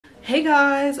Hey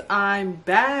guys, I'm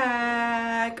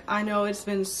back. I know it's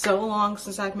been so long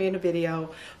since I've made a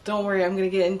video. Don't worry, I'm gonna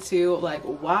get into like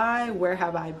why, where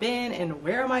have I been, and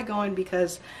where am I going,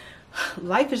 because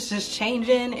life is just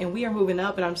changing and we are moving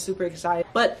up and I'm super excited.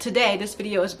 But today, this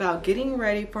video is about getting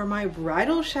ready for my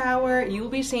bridal shower. You will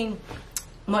be seeing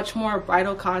much more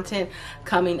bridal content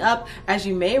coming up. As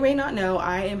you may or may not know,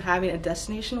 I am having a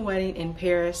destination wedding in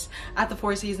Paris at the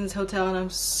Four Seasons Hotel, and I'm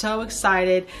so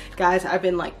excited, guys. I've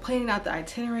been like planning out the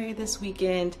itinerary this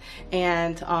weekend,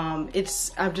 and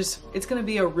it's gonna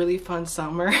be a really fun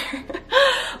summer.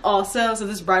 Also, so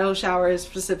this bridal shower is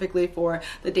specifically for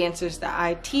the dancers that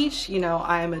I teach. You know,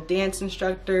 I am a dance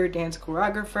instructor, dance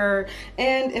choreographer,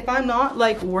 and if I'm not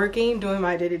like working, doing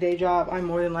my day-to-day job, I'm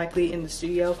more than likely in the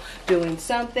studio doing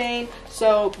something.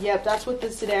 So yep, that's what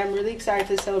this today. I'm really excited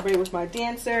to celebrate with my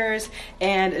dancers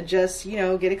and just, you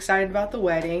know, get excited about the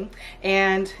wedding.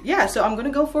 And yeah, so I'm gonna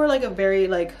go for like a very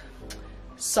like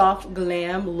soft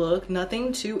glam look,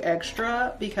 nothing too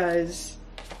extra, because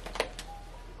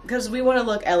we want to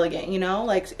look elegant, you know,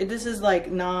 like this is like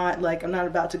not like I'm not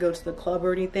about to go to the club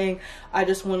or anything. I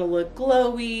just want to look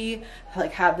glowy,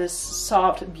 like have this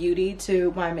soft beauty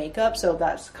to my makeup. So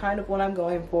that's kind of what I'm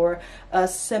going for, a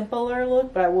simpler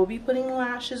look, but I will be putting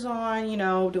lashes on, you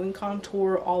know, doing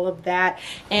contour, all of that.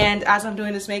 And as I'm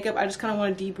doing this makeup, I just kind of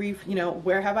want to debrief, you know,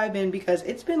 where have I been, because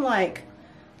it's been like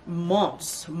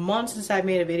months since I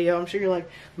made a video. I'm sure you're like,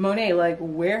 Monet, like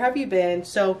where have you been?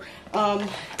 So I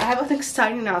have an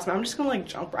exciting announcement. I'm just gonna like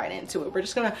jump right into it. We're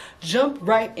just gonna jump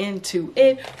right into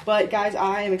it. But guys,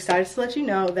 I am excited to let you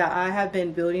know that I have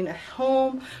been building a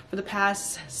home for the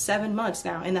past 7 months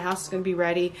now, and the house is gonna be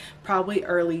ready probably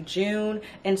early June.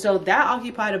 And so that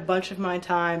occupied a bunch of my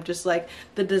time, just like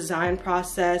the design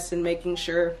process and making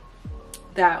sure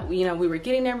that, you know, we were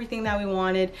getting everything that we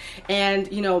wanted, and,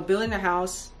 you know, building a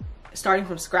house starting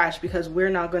from scratch, because we're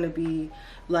not going to be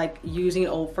like using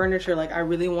old furniture. Like I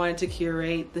really wanted to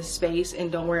curate the space,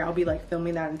 and don't worry, I'll be like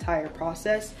filming that entire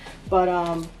process.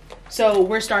 But so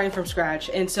we're starting from scratch,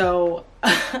 and so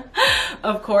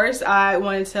of course I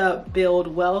wanted to build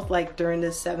wealth like during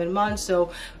this 7 months.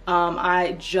 So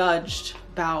I judged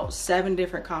about 7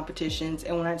 different competitions,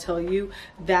 and when I tell you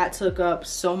that took up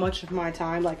so much of my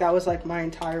time, like that was like my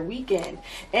entire weekend.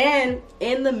 And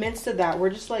in the midst of that, we're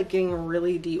just like getting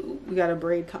really deep. We got a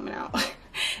braid coming out.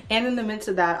 And in the midst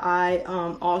of that, I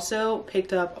also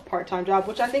picked up a part-time job,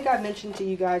 which I think I mentioned to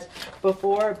you guys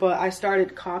before, but I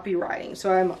started copywriting.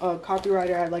 So I'm a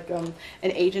copywriter at like an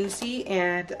agency,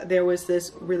 and there was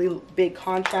this really big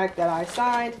contract that I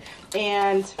signed,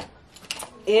 and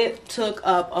it took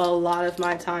up a lot of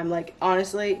my time. Like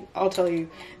honestly, I'll tell you,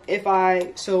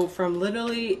 so from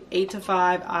literally 8 to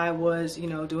 5, I was, you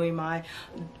know, doing my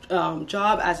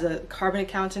job as a carbon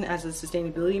accountant, as a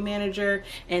sustainability manager,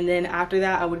 and then after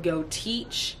that I would go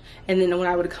teach, and then when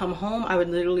I would come home I would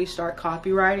literally start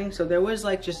copywriting. So there was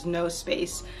like just no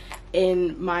space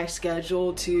in my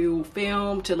schedule to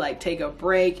film, to like take a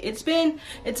break. It's been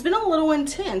a little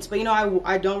intense, but you know,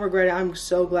 I don't regret it. I'm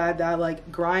so glad that I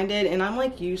like grinded, and I'm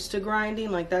like used to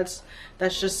grinding. Like that's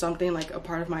just something like a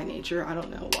part of my nature. I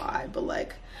don't know why, but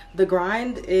like the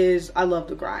grind is, I love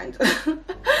the grind.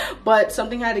 But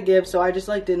something had to give, so I just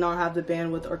like did not have the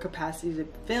bandwidth or capacity to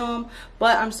film.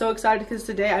 But I'm so excited because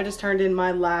today I just turned in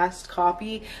my last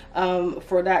copy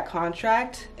for that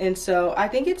contract, and so I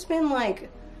think it's been like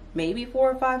maybe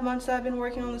 4 or 5 months I've been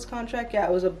working on this contract. Yeah,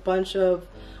 it was a bunch of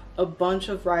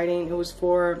writing. It was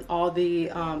for all the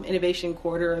Innovation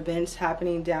Quarter events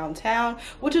happening downtown,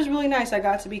 which is really nice. I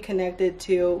got to be connected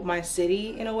to my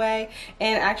city in a way,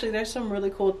 and actually there's some really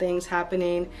cool things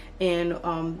happening in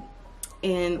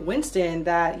Winston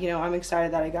that, you know, I'm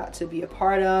excited that I got to be a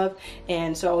part of.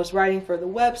 And so I was writing for the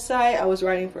website, I was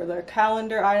writing for the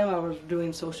calendar item, I was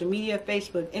doing social media,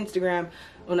 Facebook, Instagram,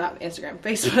 well not Instagram,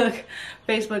 Facebook,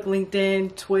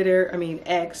 LinkedIn, Twitter, I mean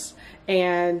X.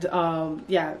 And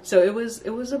yeah, so it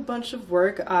was a bunch of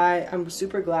work. I'm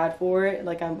super glad for it.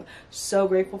 Like I'm so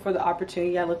grateful for the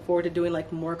opportunity. I look forward to doing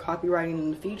like more copywriting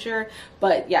in the future.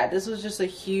 But yeah, this was just a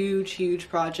huge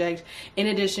project, in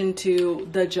addition to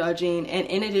the judging, and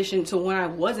in addition to when I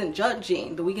wasn't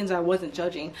judging, the weekends I wasn't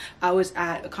judging, I was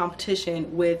at a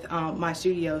competition with my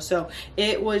studio. So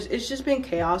it's just been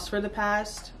chaos for the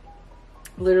past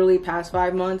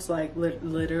 5 months. Like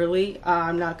literally,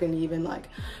 I'm not gonna even like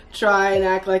try and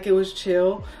act like it was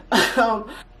chill.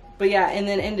 But yeah, and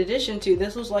then in addition to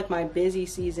this was like my busy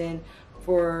season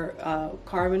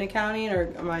carbon accounting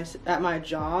or at my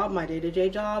job, my day-to-day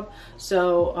job.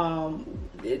 So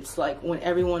it's like when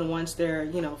everyone wants their,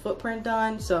 you know, footprint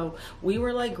done. So we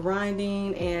were like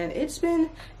grinding, and it's been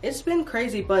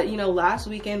crazy. But you know, last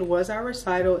weekend was our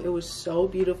recital. It was so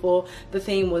beautiful. The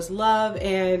theme was love,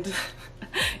 and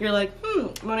you're like,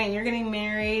 Monet, you're getting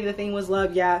married. The thing was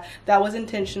love. Yeah, that was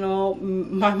intentional.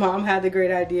 My mom had the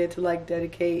great idea to like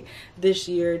dedicate this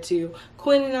year to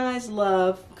Quinn and I's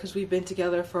love, because we've been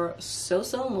together for so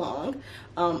long.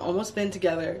 Almost been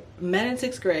together, met in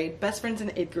 6th grade, best friends in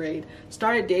 8th grade,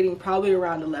 started dating probably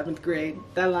around 11th grade.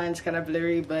 That line's kind of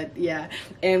blurry, but yeah.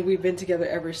 And we've been together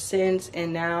ever since,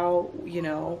 and now, you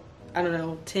know, I don't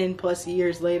know, 10 plus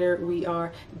years later, we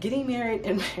are getting married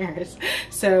in Paris.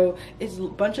 So it's a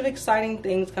bunch of exciting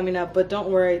things coming up, but don't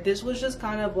worry, this was just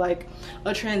kind of like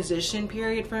a transition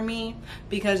period for me,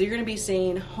 because you're going to be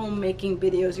seeing homemaking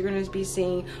videos. You're going to be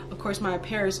seeing, of course, my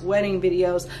Paris wedding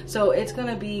videos. So it's going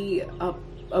to be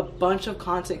a bunch of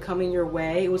content coming your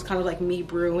way. It was kind of like me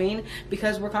brewing,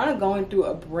 because we're kind of going through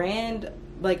a brand,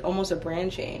 like almost a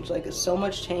brand change. Like so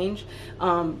much change,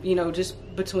 you know,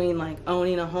 just between like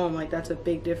owning a home, like that's a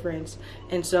big difference.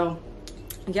 And so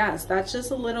yes, that's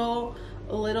just a little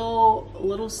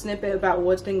snippet about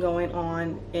what's been going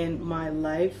on in my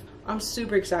life. I'm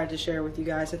super excited to share with you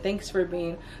guys, and thanks for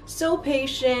being so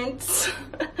patient.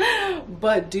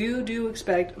 But do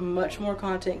expect much more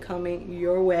content coming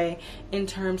your way in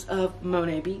terms of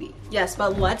Monet Beauty. Yes,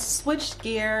 but let's switch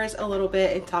gears a little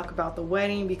bit and talk about the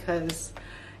wedding, because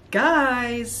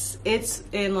guys, it's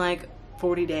in like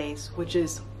 40 days, which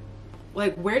is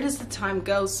like, where does the time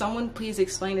go? Someone please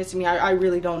explain it to me. I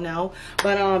really don't know.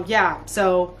 But yeah,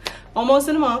 so almost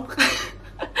in a month.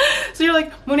 So you're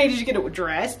like, Monet, did you get a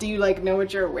dress? Do you like know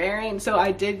what you're wearing? So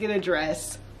I did get a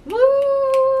dress.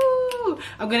 Woo!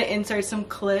 I'm gonna insert some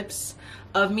clips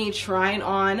of me trying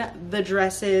on the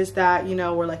dresses that, you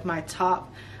know, were like my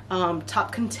top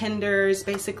contenders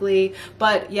basically.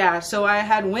 But yeah, so I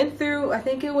had went through, I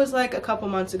think it was like a couple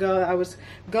months ago, I was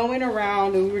going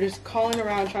around and we were just calling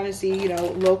around trying to see, you know,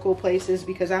 local places,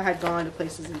 because I had gone to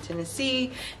places in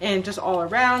Tennessee and just all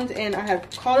around, and I had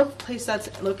called a place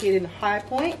that's located in High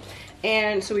Point.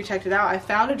 And so we checked it out. I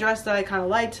found a dress that I kind of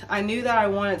liked. I knew that I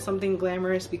wanted something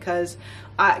glamorous, because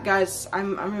guys,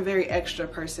 I'm a very extra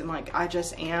person. Like I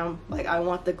just am. Like I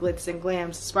want the glitz and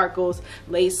glams, sparkles,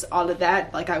 lace, all of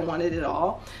that. Like I wanted it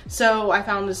all. So I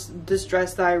found this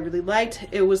dress that I really liked.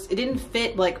 It didn't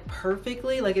fit like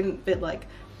perfectly. Like it didn't fit like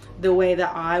the way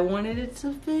that I wanted it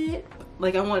to fit.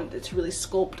 Like I wanted it to really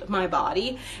sculpt my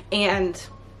body. And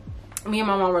me and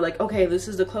my mom were like, okay, this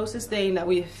is the closest thing that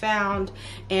we've found,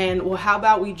 and well, how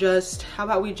about we just,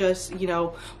 you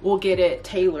know, we'll get it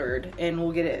tailored and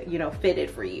we'll get it, you know, fitted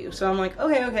for you. So I'm like,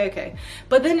 okay.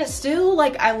 But then it's still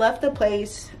like, I left the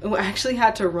place, we actually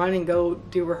had to run and go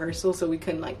do rehearsal, so we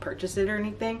couldn't like purchase it or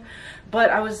anything. But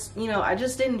I was, you know, I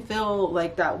just didn't feel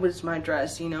like that was my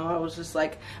dress, you know. I was just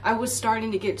like, I was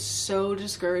starting to get so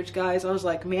discouraged, guys. I was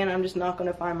like, man, I'm just not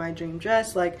gonna find my dream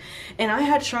dress. Like, and I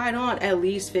had tried on at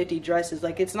least 50 dresses.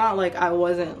 Like, it's not like I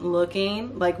wasn't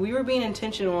looking. Like, we were being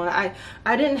intentional. I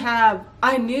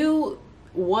knew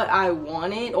what I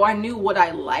wanted, or I knew what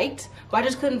I liked, but I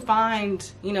just couldn't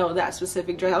find, you know, that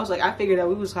specific dress. I was like, I figured that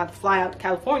we was gonna have to fly out to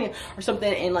California or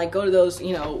something and like go to those,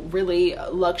 you know, really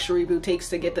luxury boutiques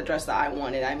to get the dress that I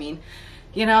wanted. I mean,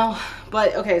 you know.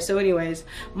 But okay, so anyways,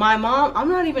 my mom, I'm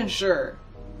not even sure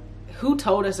who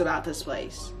told us about this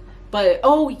place, but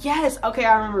oh yes, okay,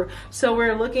 I remember. So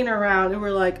we're looking around and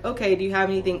we're like, okay, do you have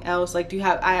anything else? Like,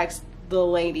 I asked the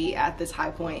lady at this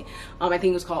High Point, I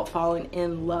think it was called Falling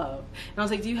in Love, and I was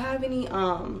like, do you have any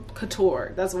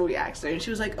couture? That's what we asked her, and she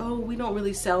was like, oh, we don't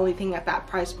really sell anything at that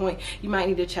price point. You might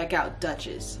need to check out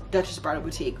Duchess Bridal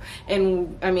Boutique.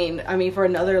 And I mean for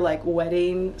another like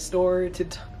wedding store to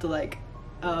like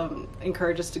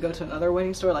encourage us to go to another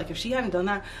wedding store, like if she hadn't done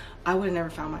that, I would have never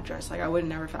found my dress. Like I would have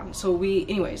never found it. So we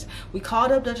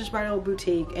called up Duchess Bridal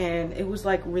Boutique, and it was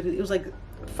like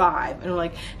 5, and we're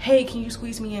like, hey, can you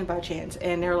squeeze me in by chance?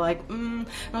 And they're like, and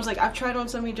I was like, I've tried on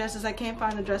so many dresses, I can't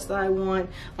find the dress that I want.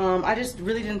 I just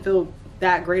really didn't feel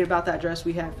that great about that dress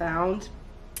we had found.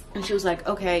 And she was like,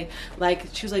 okay, like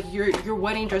she was like, your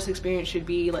wedding dress experience should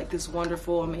be like this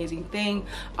wonderful, amazing thing.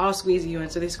 I'll squeeze you in.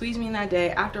 So they squeezed me in that day.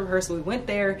 After rehearsal, we went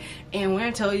there, and when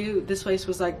I tell you, this place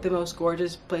was like the most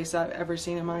gorgeous place I've ever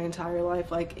seen in my entire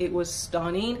life. Like it was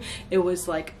stunning. It was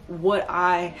like what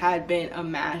I had been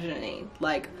imagining.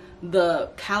 Like the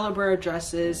caliber of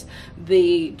dresses,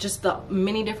 the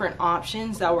many different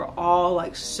options that were all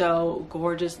like so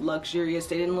gorgeous, luxurious.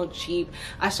 They didn't look cheap.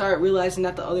 I started realizing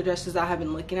that the other dresses that I have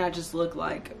been looking at just look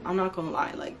like, I'm not gonna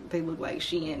lie, like they look like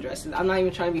Shein dresses. I'm not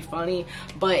even trying to be funny,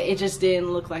 but it just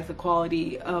didn't look like the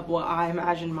quality of what I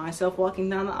imagined myself walking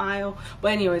down the aisle.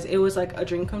 But anyways, it was like a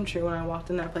dream come true when I walked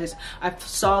in that place. I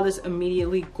saw this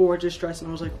immediately gorgeous dress and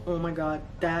I was like, oh my god,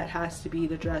 that has to be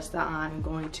the dress that I'm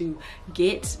going to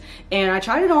get. And I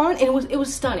tried it on and it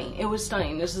was stunning. It was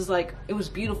stunning. This is like, it was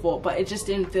beautiful, but it just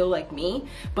didn't feel like me.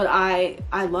 But I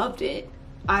loved it.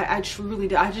 I truly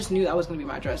did. I just knew that was gonna be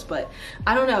my dress, but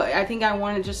I don't know, I think I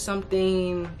wanted just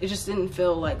something, it just didn't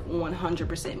feel like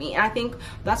 100% me. And I think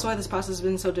that's why this process has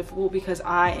been so difficult, because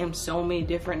I am so many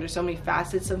different, there's so many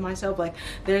facets of myself. Like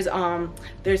there's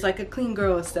like a clean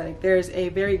girl aesthetic, there's a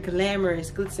very glamorous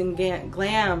glitz and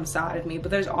glam side of me, but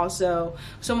there's also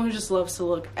someone who just loves to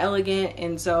look elegant.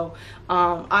 And so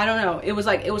I don't know, it was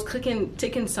like, it was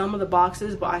ticking some of the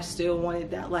boxes, but I still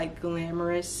wanted that like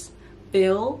glamorous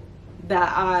feel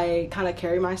that I kind of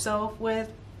carry myself with.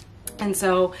 And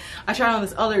so I tried on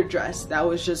this other dress that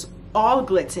was just all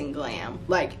glitz and glam.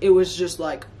 Like it was just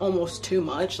like almost too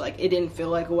much. Like it didn't feel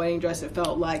like a wedding dress. It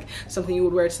felt like something you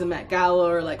would wear to the Met Gala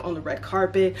or like on the red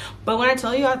carpet. But when I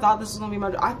tell you I thought this was gonna be my,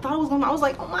 I was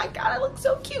like, oh my god, I look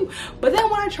so cute. But then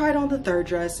when I tried on the third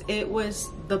dress, it was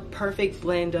the perfect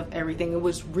blend of everything. It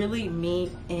was really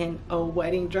me in a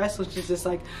wedding dress, which is just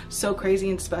like so crazy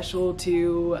and special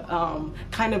to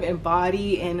kind of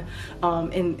embody and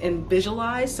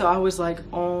visualize. So I was like,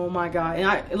 oh my god. And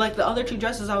I like the other two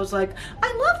dresses, I was like,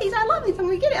 I love these, I'm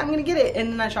gonna get it.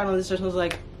 And then I tried on this dress and I was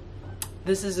like,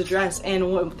 this is a dress.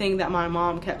 And one thing that my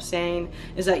mom kept saying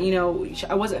is that, you know,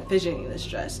 I wasn't fidgeting this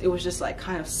dress. It was just like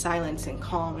kind of silence and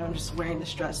calm, and I'm just wearing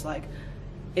this dress like,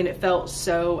 and it felt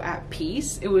so at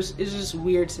peace. It was just a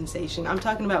weird sensation. I'm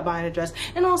talking about buying a dress.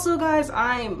 And also guys,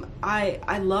 I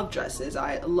love dresses.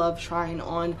 I love trying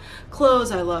on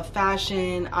clothes. I love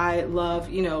fashion. I love,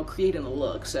 you know, creating a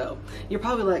look. So you're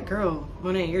probably like, girl,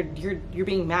 Monet, you're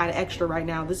being mad extra right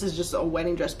now. This is just a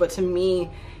wedding dress. But to me,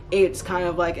 it's kind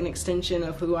of like an extension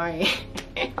of who I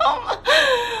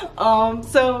am.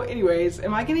 So anyways,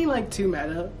 am I getting like too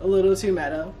meta? A little too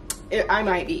meta? I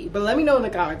might be, but let me know in the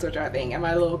comments what y'all think. Am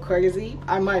I a little crazy?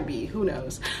 I might be, who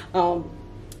knows.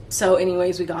 So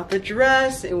anyways, we got the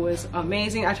dress. It was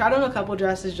amazing. I tried on a couple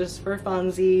dresses just for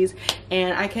funsies,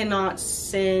 and I cannot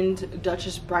send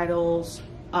Duchess Bridals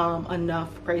enough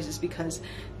praises, because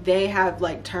they have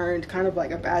like turned kind of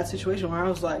like a bad situation where I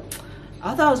was like,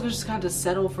 I thought I was just gonna have to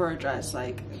settle for a dress.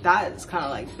 Like that's kind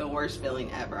of like the worst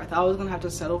feeling ever. I thought I was gonna have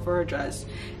to settle for a dress,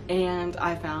 and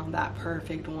I found that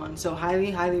perfect one. So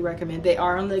highly recommend. They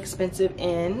are on the expensive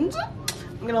end.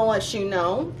 I'm gonna let you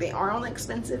know they are on the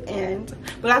expensive end,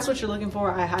 but that's what you're looking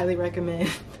for. I highly recommend.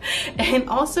 And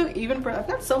also, even for, I've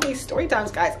got so many story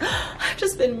times, guys. I've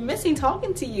just been missing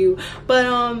talking to you. But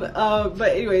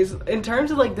anyways, in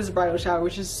terms of like this bridal shower,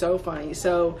 which is so funny.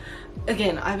 So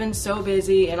again, I've been so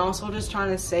busy and also just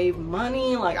trying to save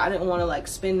money. Like I didn't want to like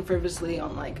spend frivolously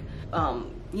on like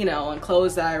you know, on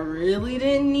clothes that I really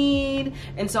didn't need.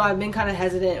 And so I've been kind of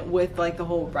hesitant with like the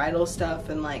whole bridal stuff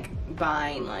and like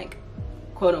buying like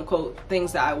quote unquote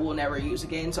things that I will never use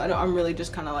again. So I'm really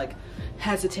just kind of like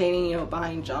hesitating, you know,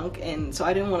 buying junk. And so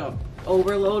I didn't want to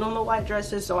overload on the white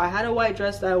dresses. So I had a white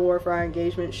dress that I wore for our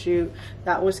engagement shoot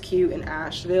that was cute in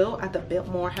Asheville at the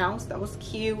Biltmore house. That was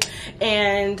cute.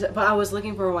 But I was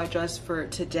looking for a white dress for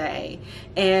today,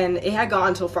 and it had gone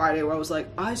until Friday where I was like,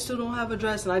 I still don't have a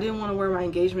dress, and I didn't want to wear my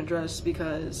engagement dress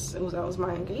because that was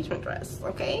my engagement dress.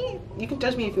 Okay, you can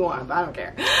judge me if you want, but I don't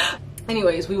care.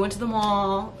 Anyways, we went to the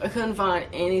mall. I couldn't find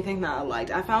anything that I liked.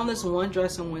 I found this one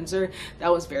dress in Windsor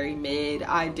that was very mid.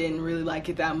 I didn't really like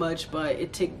it that much, but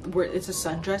it's a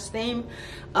sundress theme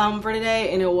for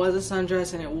today, and it was a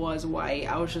sundress and it was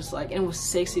white. I was just like, and it was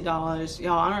 $60.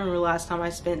 Y'all, I don't remember the last time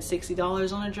I spent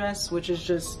 $60 on a dress, which is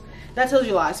just, that tells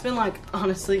you a lot. I spend like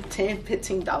honestly $10,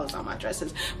 $15 on my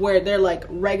dresses, where they're like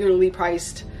regularly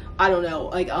priced, I don't know,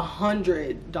 like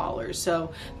 $100.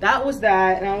 So that was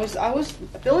that, and I was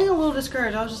feeling a little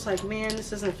discouraged. I was just like, man, this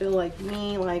doesn't feel like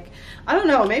me. Like, I don't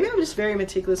know, maybe I'm just very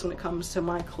meticulous when it comes to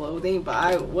my clothing, but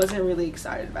I wasn't really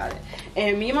excited about it.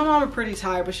 And me and my mom are pretty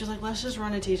tired, but she's like, let's just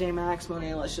run to TJ Maxx,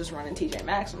 Monet, let's just run to TJ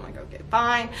Maxx. I'm like, okay,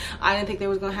 fine. I didn't think they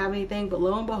was gonna have anything, but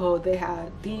lo and behold, they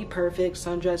had the perfect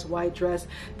sundress white dress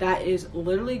that is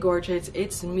literally gorgeous.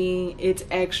 It's me, it's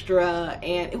extra,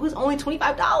 and it was only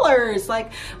 $25.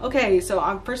 Like, okay, Okay,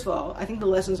 so first of all, I think the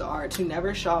lessons are to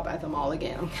never shop at the mall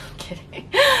again. I'm kidding.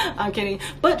 I'm kidding.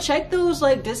 But check those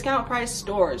like discount price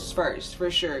stores first, for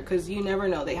sure, because you never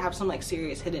know. They have some like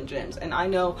serious hidden gems. And I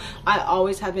know I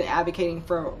always have been advocating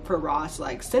for Ross,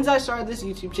 like since I started this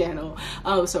YouTube channel.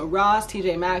 So Ross,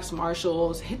 TJ Maxx,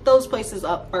 Marshalls, hit those places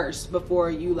up first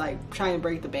before you like try and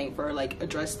break the bank for like a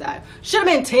dress that should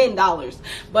have been $10.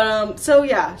 But so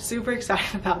yeah, super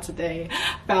excited about today.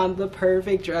 Found the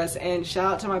perfect dress, and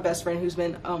shout out to my best friend who's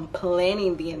been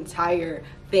planning the entire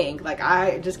thing. Like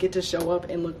I just get to show up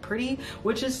and look pretty,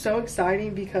 which is so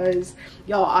exciting because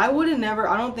y'all, I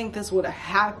don't think this would have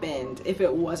happened if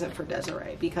it wasn't for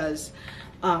Desiree, because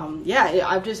yeah,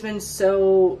 I've just been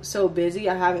so busy.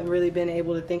 I haven't really been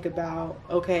able to think about,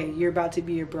 okay, you're about to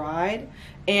be a bride.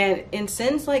 And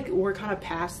since like we're kind of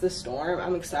past the storm,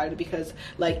 I'm excited because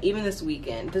like even this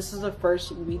weekend, this is the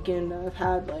first weekend that I've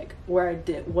had like where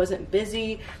I wasn't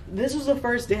busy. This was the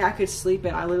first day I could sleep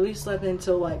in. I literally slept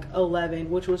until like 11,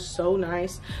 which was so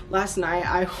nice. Last night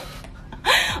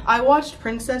I watched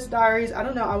Princess Diaries. I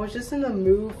don't know, I was just in the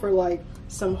mood for like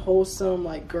some wholesome,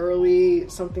 like girly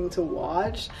something to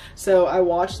watch, so I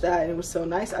watched that and it was so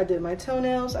nice. I did my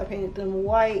toenails, I painted them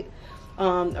white,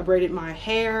 I braided my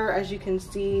hair, as you can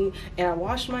see, and I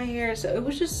washed my hair, so it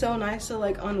was just so nice to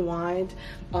like unwind.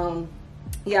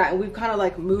 Yeah, and we've kind of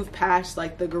like moved past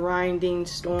like the grinding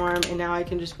storm, and now I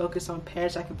can just focus on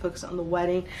Paris. I can focus on the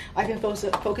wedding. I can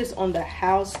focus on the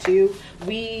house too.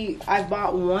 I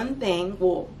bought one thing.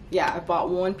 Well, yeah, I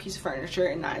bought one piece of furniture,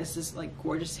 and that is this like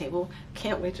gorgeous table.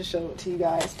 Can't wait to show it to you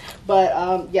guys.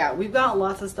 But yeah, we've got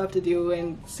lots of stuff to do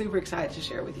and super excited to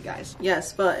share with you guys.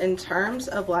 Yes, but in terms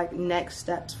of like next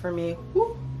steps for me,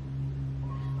 whoop.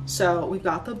 So we've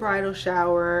got the bridal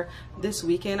shower this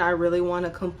weekend. I really want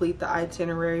to complete the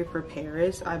itinerary for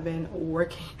Paris. I've been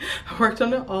worked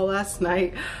on it all last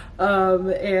night,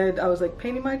 and I was like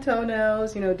painting my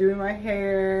toenails, you know, doing my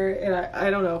hair, and I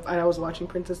don't know, I was watching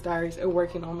Princess Diaries and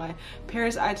working on my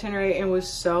Paris itinerary, and it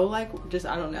was so like just,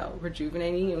 I don't know,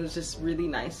 rejuvenating. It was just really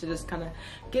nice to just kind of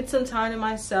get some time to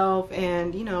myself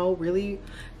and, you know, really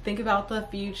think about the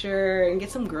future and get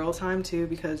some girl time too,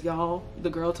 because y'all, the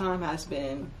girl time has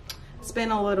been, it's been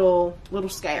a little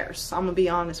scarce, I'm gonna be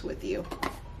honest with you.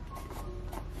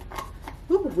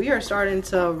 Ooh, we are starting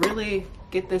to really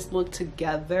get this look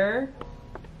together.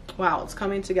 Wow, it's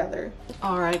coming together.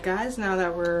 All right guys, now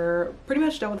that we're pretty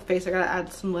much done with the face, I gotta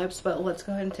add some lips, but let's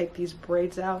go ahead and take these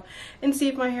braids out and see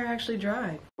if my hair actually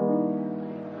dried.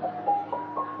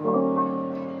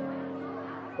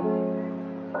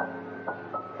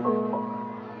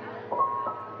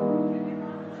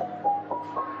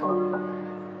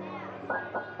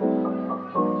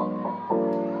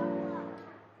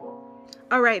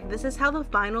 Alright, this is how the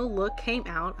final look came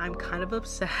out. I'm kind of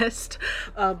obsessed,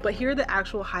 but here are the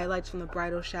actual highlights from the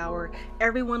bridal shower.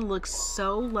 Everyone looks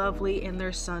so lovely in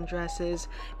their sundresses.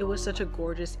 It was such a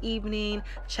gorgeous evening.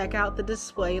 Check out the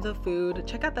display of the food.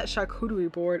 Check out that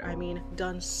charcuterie board. I mean,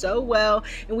 done so well.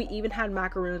 And we even had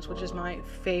macaroons, which is my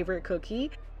favorite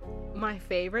cookie. My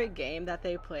favorite game that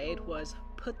they played was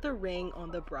put the ring on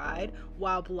the bride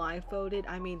while blindfolded.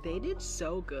 I mean, they did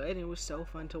so good. It was so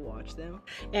fun to watch them.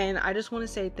 And I just want to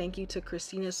say thank you to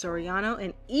Christina Soriano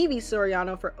and Evie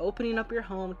Soriano for opening up your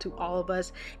home to all of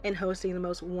us and hosting the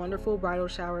most wonderful bridal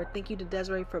shower. Thank you to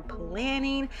Desiree for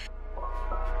planning.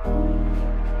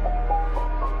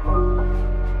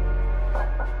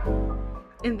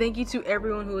 And thank you to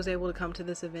everyone who was able to come to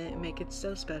this event and make it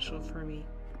so special for me.